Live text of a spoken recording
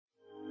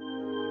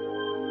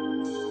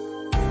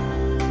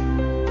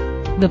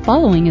The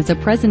following is a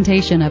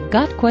presentation of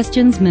Got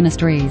Questions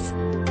Ministries.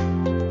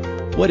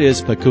 What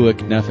is pikuach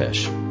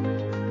nefesh?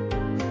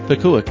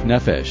 Pikuach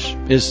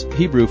nefesh is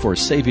Hebrew for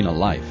saving a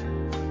life.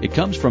 It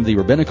comes from the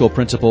rabbinical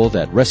principle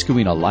that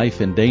rescuing a life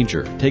in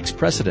danger takes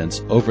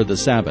precedence over the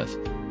Sabbath.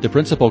 The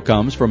principle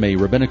comes from a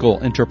rabbinical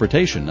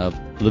interpretation of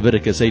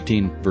Leviticus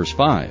 18, verse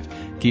 5,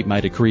 "Keep my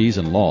decrees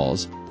and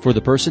laws, for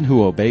the person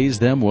who obeys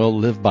them will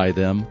live by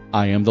them.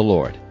 I am the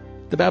Lord."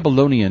 The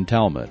Babylonian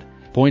Talmud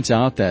points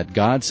out that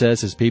God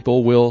says His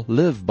people will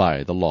live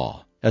by the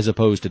law, as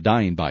opposed to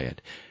dying by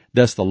it.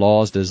 Thus the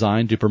law is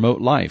designed to promote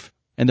life,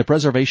 and the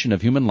preservation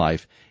of human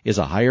life is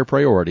a higher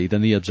priority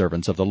than the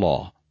observance of the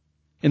law.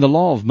 In the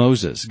law of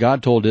Moses,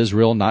 God told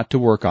Israel not to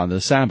work on the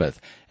Sabbath,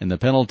 and the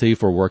penalty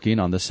for working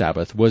on the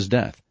Sabbath was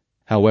death.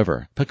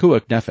 However,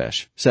 pikuach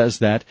nefesh says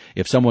that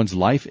if someone's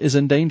life is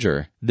in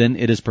danger, then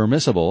it is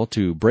permissible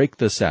to break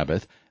the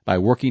Sabbath by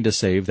working to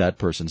save that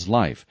person's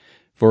life.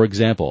 For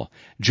example,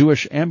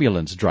 Jewish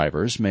ambulance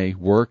drivers may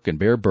work and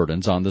bear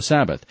burdens on the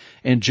Sabbath,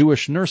 and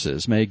Jewish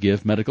nurses may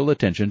give medical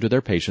attention to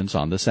their patients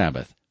on the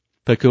Sabbath.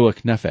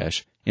 Pikuach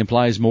nefesh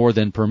implies more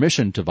than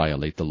permission to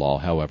violate the law,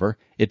 however.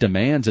 It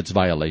demands its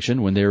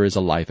violation when there is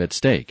a life at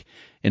stake.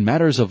 In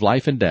matters of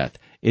life and death,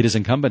 it is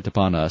incumbent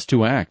upon us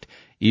to act,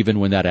 even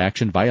when that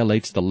action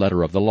violates the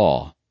letter of the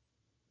law.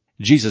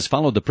 Jesus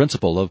followed the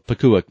principle of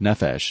pikuach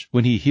nefesh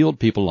when He healed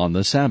people on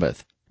the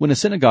Sabbath. When a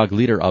synagogue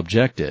leader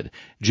objected,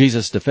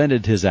 Jesus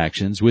defended His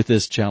actions with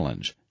this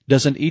challenge: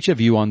 "Doesn't each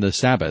of you on the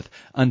Sabbath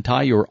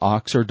untie your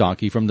ox or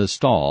donkey from the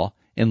stall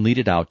and lead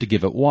it out to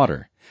give it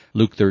water?"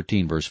 Luke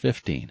 13, verse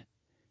 15.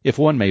 If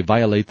one may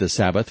violate the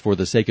Sabbath for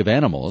the sake of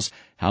animals,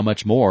 how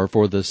much more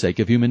for the sake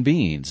of human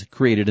beings,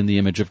 created in the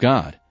image of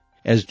God?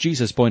 As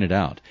Jesus pointed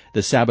out,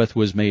 the Sabbath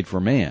was made for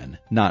man,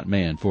 not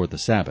man for the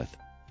Sabbath.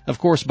 Of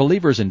course,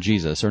 believers in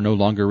Jesus are no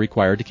longer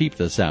required to keep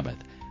the Sabbath.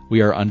 We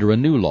are under a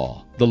new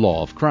law, the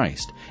law of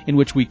Christ, in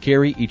which we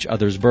carry each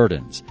other's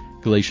burdens.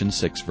 Galatians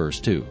 6, verse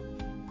 2.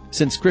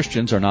 Since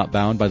Christians are not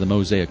bound by the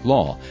Mosaic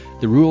Law,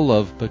 the rule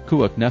of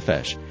pikuach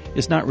nefesh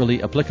is not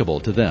really applicable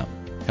to them.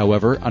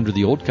 However, under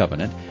the Old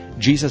Covenant,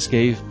 Jesus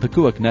gave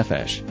pikuach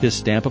nefesh His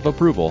stamp of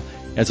approval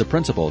as a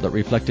principle that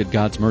reflected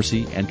God's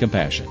mercy and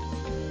compassion.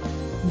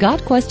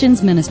 Got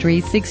Questions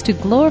Ministries seeks to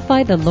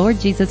glorify the Lord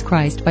Jesus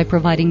Christ by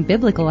providing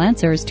biblical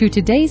answers to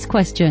today's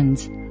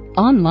questions.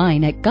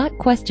 Online at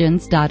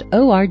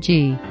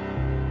gotquestions.org.